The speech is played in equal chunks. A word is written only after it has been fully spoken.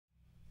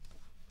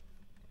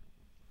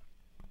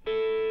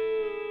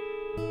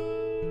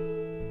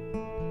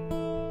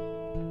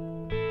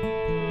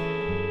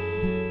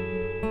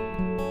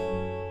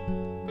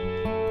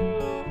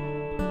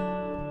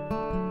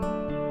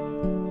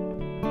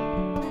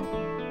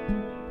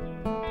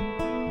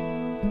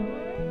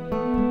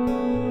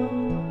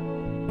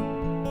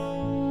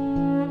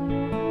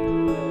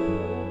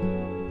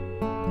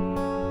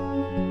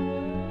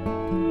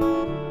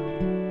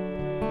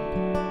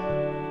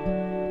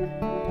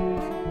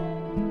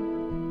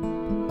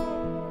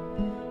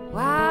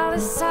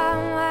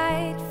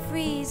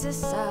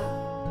Jesus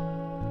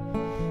up,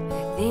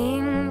 I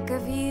think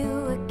of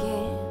you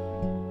again.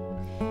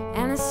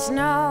 And the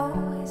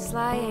snow is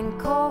lying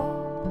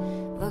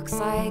cold, looks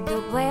like a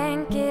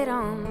blanket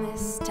on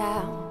this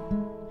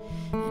town.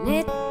 And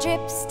it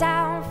drips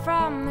down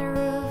from the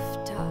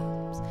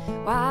rooftops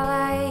while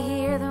I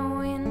hear the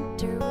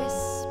winter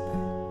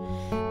whisper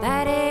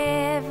that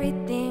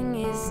everything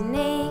is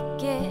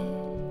naked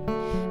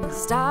and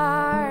it's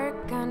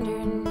dark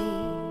underneath.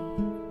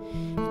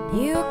 And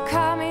you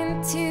come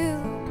into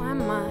my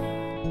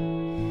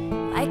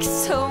mind like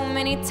so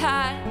many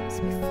times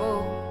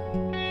before.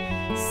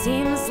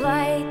 Seems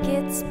like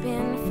it's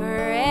been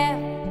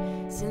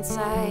forever since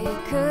I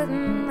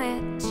couldn't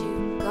let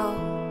you go.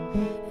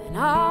 And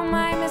all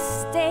my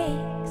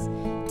mistakes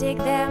dig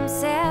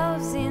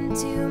themselves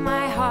into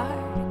my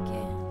heart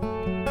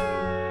again.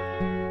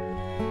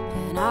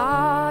 And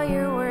all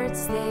your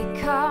words, they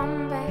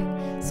come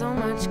back so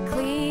much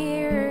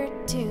clearer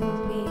to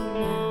me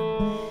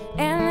now.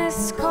 And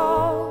this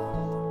cold,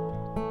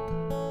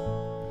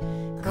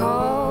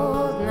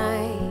 cold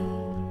night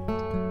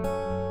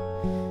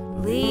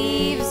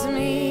leaves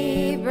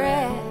me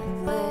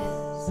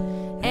breathless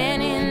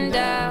and in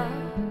doubt.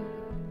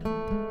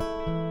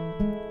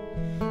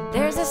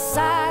 There's a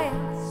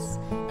silence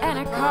and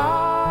a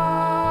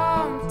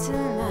calm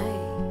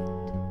tonight,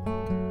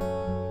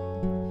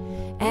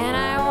 and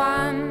I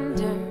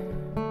wonder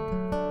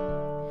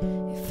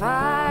if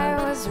I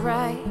was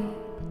right.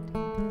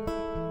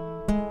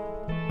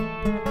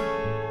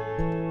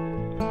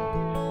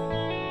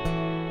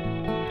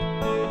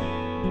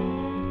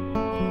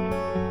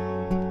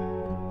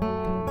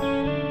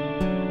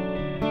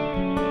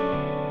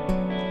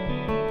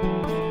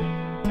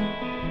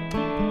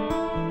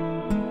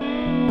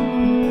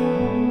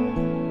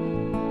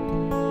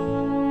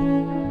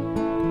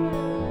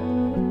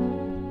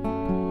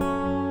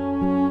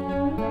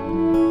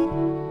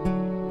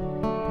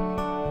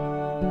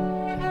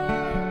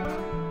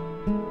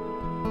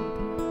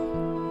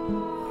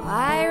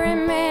 I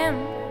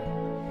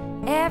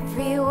remember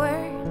every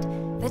word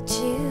that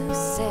you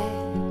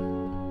said,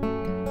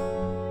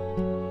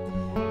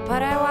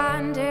 but I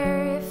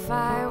wonder if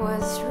I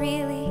was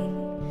really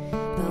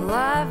the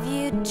love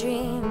you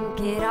drink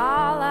it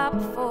all up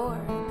for.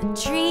 The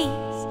trees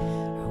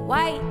are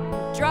white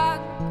and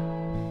drunk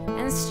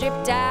and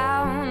stripped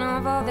down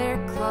of all their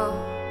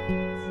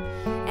clothes,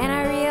 and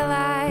I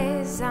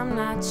realize I'm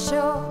not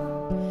sure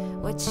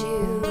what you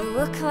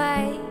look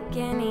like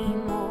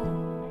anymore.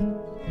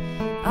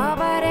 Oh,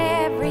 but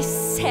every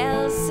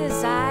cell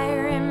says I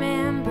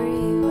remember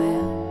you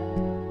well.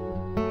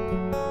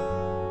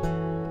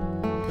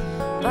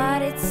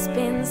 But it's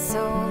been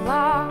so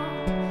long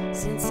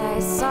since I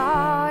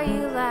saw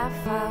you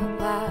laugh out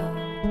loud.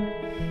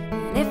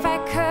 And if I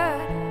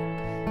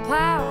could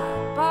plow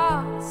up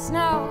all the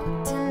snow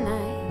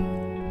tonight,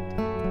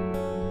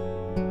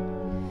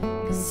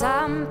 'cause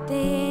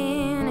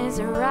something is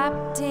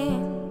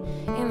erupting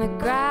in the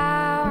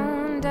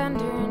ground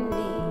underneath.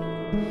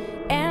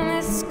 And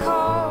this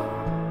cold,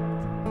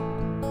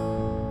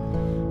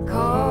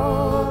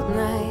 cold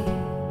night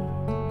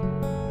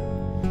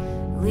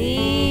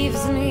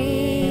leaves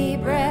me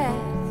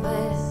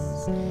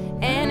breathless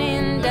and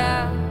in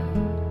doubt.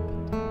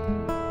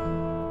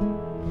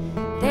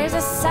 There's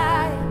a silence